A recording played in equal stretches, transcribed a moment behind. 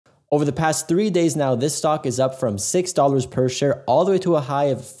Over the past 3 days now, this stock is up from $6 per share all the way to a high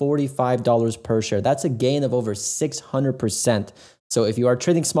of $45 per share. That's a gain of over 600%. So if you are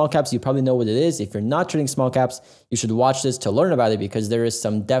trading small caps, you probably know what it is. If you're not trading small caps, you should watch this to learn about it because there is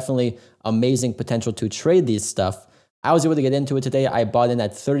some definitely amazing potential to trade these stuff. I was able to get into it today. I bought in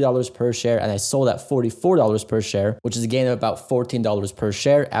at $30 per share and I sold at $44 per share, which is a gain of about $14 per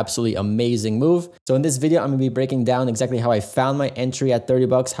share. Absolutely amazing move. So in this video, I'm going to be breaking down exactly how I found my entry at 30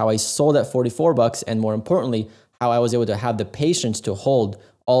 bucks, how I sold at 44 bucks, and more importantly, how I was able to have the patience to hold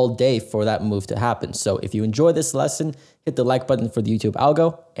all day for that move to happen. So if you enjoy this lesson, hit the like button for the YouTube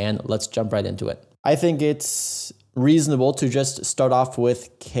algo and let's jump right into it. I think it's reasonable to just start off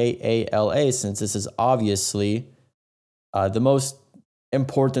with KALA since this is obviously the most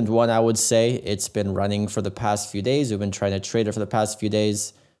important one, I would say. It's been running for the past few days. We've been trying to trade it for the past few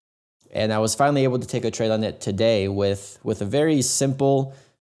days. And I was finally able to take a trade on it today with a very simple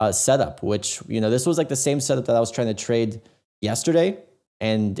setup, which, this was like the same setup that I was trying to trade yesterday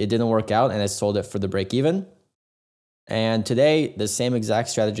and it didn't work out and I sold it for the break even. And today, the same exact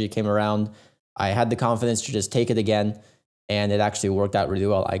strategy came around. I had the confidence to just take it again and it actually worked out really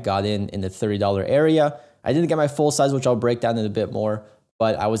well. I got in the $30 area. I didn't get my full size, which I'll break down in a bit more,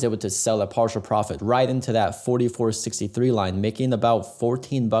 but I was able to sell a partial profit right into that 44.63 line, making about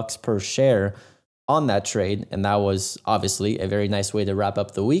 14 bucks per share on that trade. And that was obviously a very nice way to wrap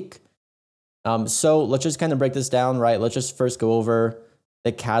up the week. So let's just kind of break this down, right? Let's just first go over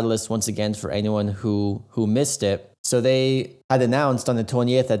the catalyst once again for anyone who missed it. So they had announced on the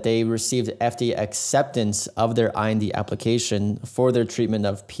 28th that they received FDA acceptance of their IND application for their treatment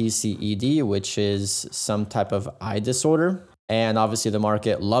of PCED, which is some type of eye disorder. And obviously the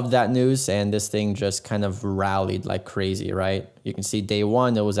market loved that news and this thing just kind of rallied like crazy, right? You can see day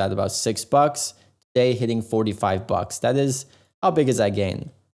one, it was at about $6. Today hitting 45 bucks. That is, how big is that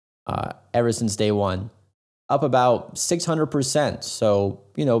gain? Ever since day one, up about 600%. So,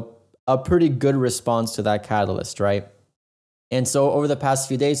 a pretty good response to that catalyst, right? And so over the past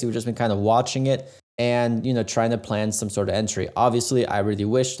few days, we've just been kind of watching it and, trying to plan some sort of entry. Obviously, I really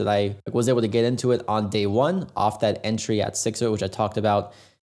wish that I was able to get into it on day one off that entry at 6, which I talked about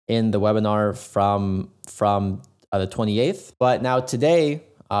in the webinar from the 28th. But now today,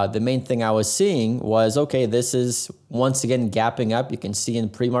 the main thing I was seeing was, okay, this is once again gapping up. You can see in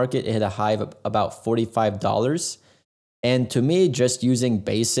pre-market, it hit a high of about $45. And to me, just using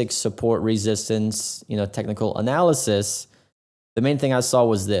basic support resistance, technical analysis, the main thing I saw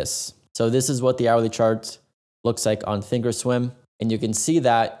was this. So this is what the hourly chart looks like on Thinkorswim. And you can see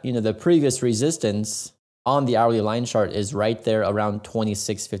that, the previous resistance on the hourly line chart is right there around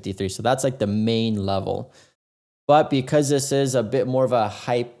 26.53. So that's like the main level. But because this is a bit more of a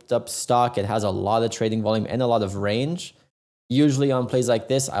hyped up stock, it has a lot of trading volume and a lot of range. Usually on plays like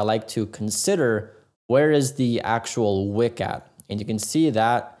this, I like to consider where is the actual wick at? And you can see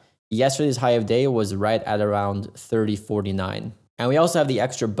that yesterday's high of day was right at around 30.49. And we also have the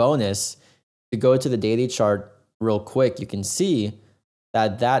extra bonus to go to the daily chart real quick. You can see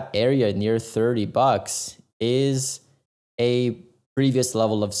that that area near 30 bucks is a previous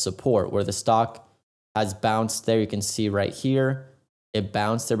level of support where the stock has bounced there. You can see right here, it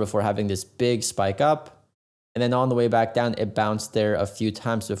bounced there before having this big spike up. And then on the way back down, it bounced there a few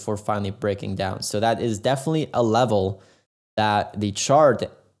times before finally breaking down. So that is definitely a level that the chart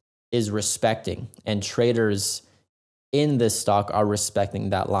is respecting and traders in this stock are respecting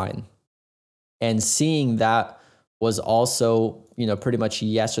that line. And seeing that was also, pretty much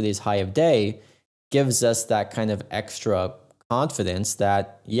yesterday's high of day gives us that kind of extra confidence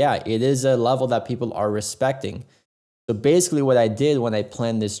that, yeah, it is a level that people are respecting. So basically what I did when I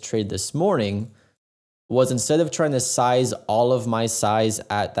planned this trade this morning was instead of trying to size all of my size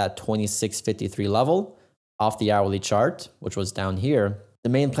at that 26.53 level off the hourly chart, which was down here, the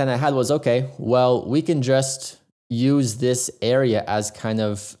main plan I had was, okay, well, we can just use this area as kind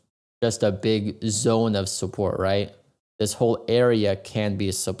of just a big zone of support, right? This whole area can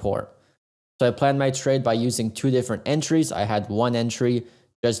be support. So I planned my trade by using 2 different entries. I had one entry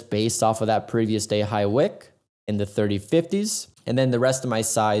just based off of that previous day high wick in the 30.50s. And then the rest of my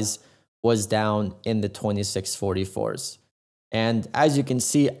size was down in the 26.44s. And as you can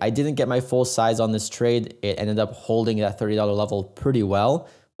see, I didn't get my full size on this trade. It ended up holding that $30 level pretty well,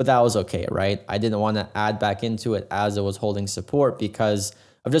 but that was okay, right? I didn't want to add back into it as it was holding support because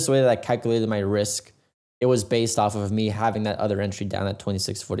of just the way that I calculated my risk. It was based off of me having that other entry down at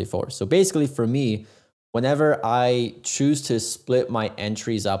 26.44. So basically for me, whenever I choose to split my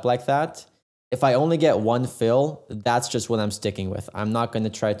entries up like that, if I only get one fill, that's just what I'm sticking with. I'm not going to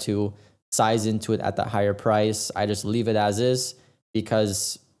try to size into it at that higher price. I just leave it as is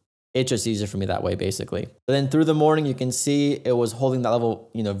because it's just easier for me that way, basically. But then through the morning, you can see it was holding that level,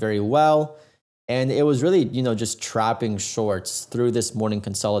 very well. And it was really, just trapping shorts through this morning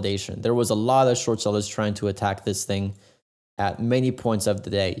consolidation. There was a lot of short sellers trying to attack this thing at many points of the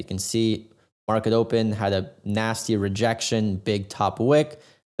day. You can see market open had a nasty rejection, big top wick.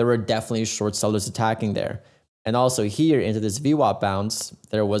 There were definitely short sellers attacking there. And also here into this VWAP bounce,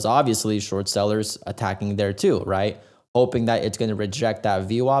 there was obviously short sellers attacking there too, right? Hoping that it's going to reject that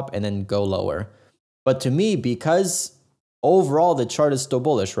VWAP and then go lower. But to me, because overall the chart is still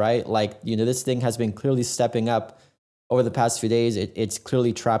bullish, right? Like, this thing has been clearly stepping up over the past few days. It's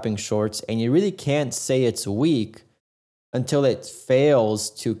clearly trapping shorts, and you really can't say it's weak until it fails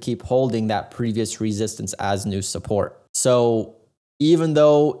to keep holding that previous resistance as new support. So even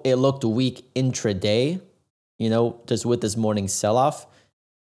though it looked weak intraday, just with this morning sell-off,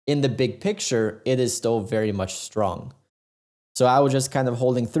 in the big picture, it is still very much strong. So I was just kind of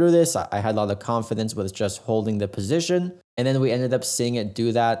holding through this. I had a lot of confidence with just holding the position. And then we ended up seeing it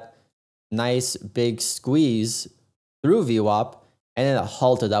do that nice big squeeze through VWAP, and then it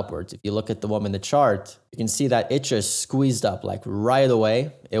halted upwards. If you look at the one in the chart, you can see that it just squeezed up like right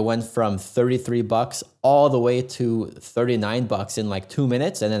away. It went from 33 bucks all the way to 39 bucks in like 2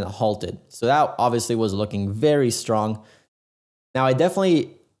 minutes, and then it halted. So that obviously was looking very strong. Now, I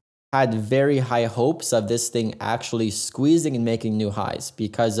definitely had very high hopes of this thing actually squeezing and making new highs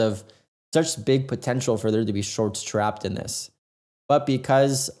because of such big potential for there to be shorts trapped in this. But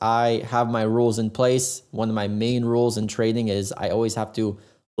because I have my rules in place, one of my main rules in trading is I always have to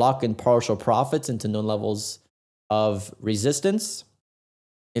lock in partial profits into known levels of resistance.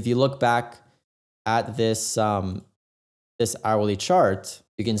 If you look back at this, this hourly chart,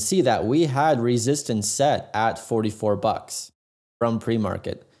 you can see that we had resistance set at 44 bucks from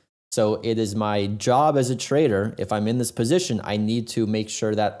pre-market. So it is my job as a trader, if I'm in this position, I need to make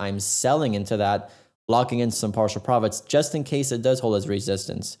sure that I'm selling into that, locking in some partial profits just in case it does hold as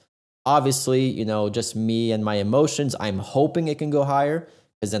resistance. Obviously, just me and my emotions, I'm hoping it can go higher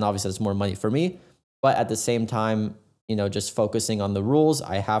because then obviously it's more money for me. But at the same time, just focusing on the rules,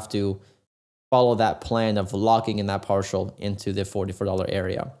 I have to follow that plan of locking in that partial into the $44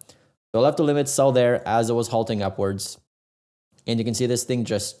 area. So I left the limit sell there as it was halting upwards. And you can see this thing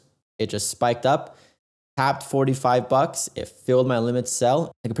it just spiked up, tapped 45 bucks. It filled my limit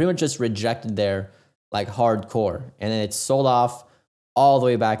sell. I pretty much just rejected there like hardcore. And then it sold off all the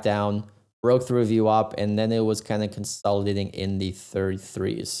way back down, broke through a VWAP, and then it was kind of consolidating in the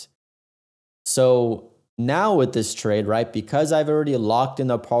 33s. So now with this trade, right, because I've already locked in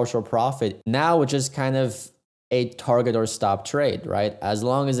a partial profit, now it's just kind of a target or stop trade, right? As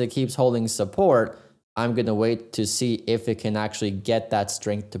long as it keeps holding support, I'm going to wait to see if it can actually get that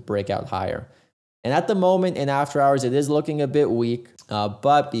strength to break out higher. And at the moment in after hours, it is looking a bit weak,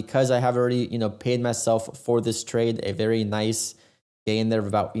 but because I have already, paid myself for this trade, a very nice gain there of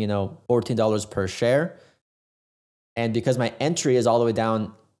about, $14 per share. And because my entry is all the way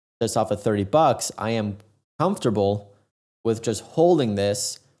down just off of 30 bucks, I am comfortable with just holding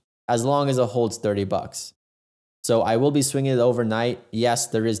this as long as it holds 30 bucks. So I will be swinging it overnight. Yes,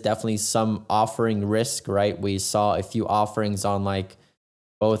 there is definitely some offering risk, right? We saw a few offerings on like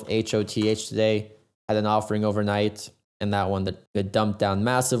both HOTH today, had an offering overnight, and that one that dumped down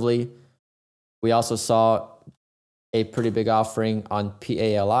massively. We also saw a pretty big offering on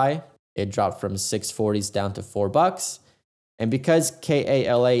PALI. It dropped from 640s down to 4 bucks. And because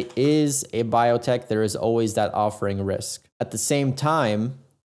KALA is a biotech, there is always that offering risk. At the same time,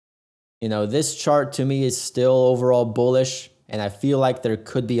 this chart to me is still overall bullish, and I feel like there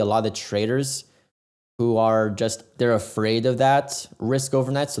could be a lot of traders who are they're afraid of that risk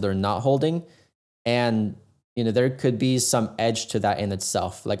overnight, so they're not holding. And, there could be some edge to that in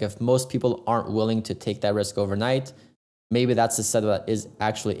itself. Like if most people aren't willing to take that risk overnight, maybe that's the setup that is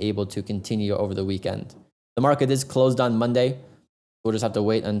actually able to continue over the weekend. The market is closed on Monday. We'll just have to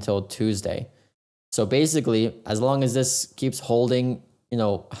wait until Tuesday. So basically, as long as this keeps holding,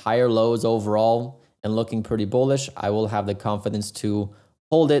 higher lows overall and looking pretty bullish, I will have the confidence to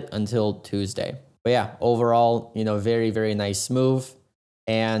hold it until Tuesday. But yeah, overall, very, very nice move.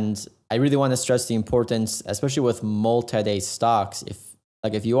 And I really want to stress the importance, especially with multi-day stocks.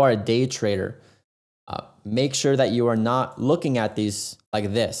 If you are a day trader, make sure that you are not looking at these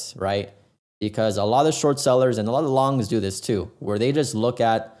like this, right? Because a lot of short sellers and a lot of longs do this too, where they just look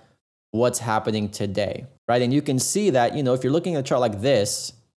at what's happening today, right? And you can see that, if you're looking at a chart like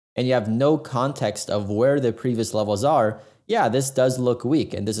this and you have no context of where the previous levels are, yeah, this does look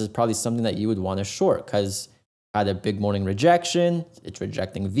weak. And this is probably something that you would want to short because had a big morning rejection. It's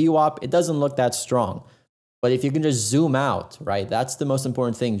rejecting VWAP. It doesn't look that strong. But if you can just zoom out, right? That's the most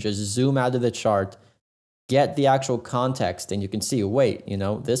important thing. Just zoom out of the chart, get the actual context, and you can see, wait, you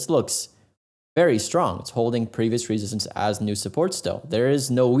know, this looks very strong. It's holding previous resistance as new support still. There is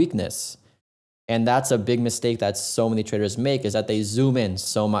no weakness. And that's a big mistake that so many traders make, is that they zoom in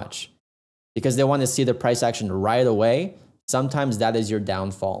so much because they want to see the price action right away. Sometimes that is your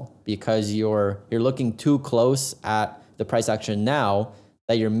downfall because you're looking too close at the price action now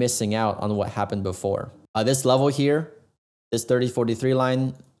that you're missing out on what happened before. This level here, this 3043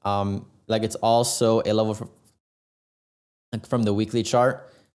 line, like it's also a level from the weekly chart.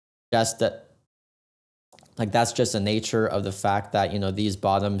 Just that, like that's just the nature of the fact that, you know, these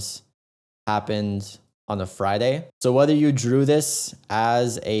bottoms happened on a Friday. So whether you drew this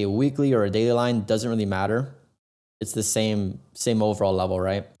as a weekly or a daily line doesn't really matter. It's the same overall level,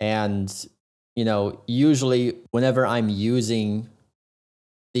 right? And, you know, usually whenever I'm using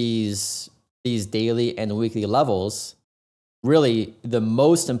these daily and weekly levels, really the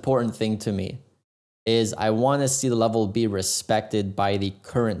most important thing to me is I want to see the level be respected by the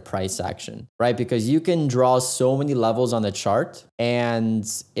current price action, right? Because you can draw so many levels on the chart, and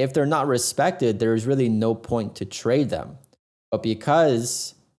if they're not respected, there's really no point to trade them. But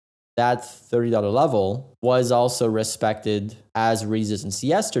because that $30 level was also respected as resistance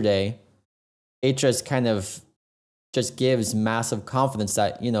yesterday, it just kind of just gives massive confidence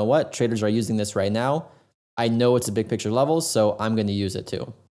that, you know what, traders are using this right now. I know it's a big picture level, so I'm going to use it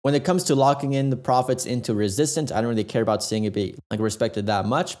too. When it comes to locking in the profits into resistance, I don't really care about seeing it be like respected that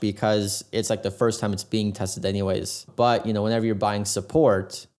much because it's like the first time it's being tested anyways. But, you know, whenever you're buying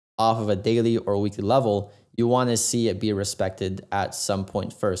support off of a daily or weekly level, you want to see it be respected at some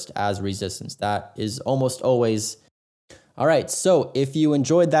point first as resistance. That is almost always. All right, so if you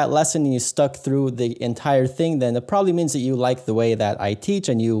enjoyed that lesson and you stuck through the entire thing, then it probably means that you like the way that I teach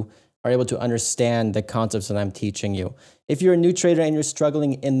and you are able to understand the concepts that I'm teaching you. If you're a new trader and you're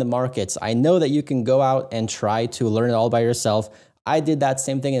struggling in the markets, I know that you can go out and try to learn it all by yourself. I did that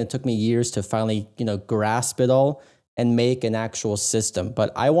same thing and it took me years to finally, you know, grasp it all and make an actual system.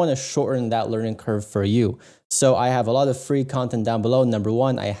 But I want to shorten that learning curve for you. So I have a lot of free content down below. Number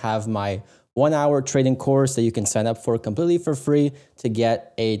one, I have my 1-hour trading course that you can sign up for completely for free to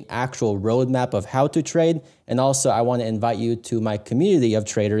get an actual roadmap of how to trade. And also I want to invite you to my community of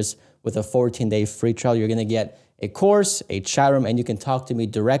traders with a 14-day free trial. You're going to get a course, a chat room, and you can talk to me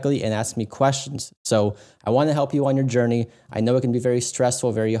directly and ask me questions. So I want to help you on your journey. I know it can be very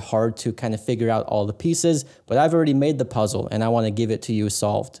stressful, very hard to kind of figure out all the pieces, but I've already made the puzzle and I want to give it to you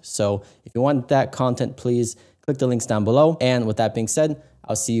solved. So if you want that content, please click the links down below. And with that being said,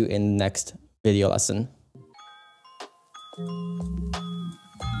 I'll see you in the next video lesson.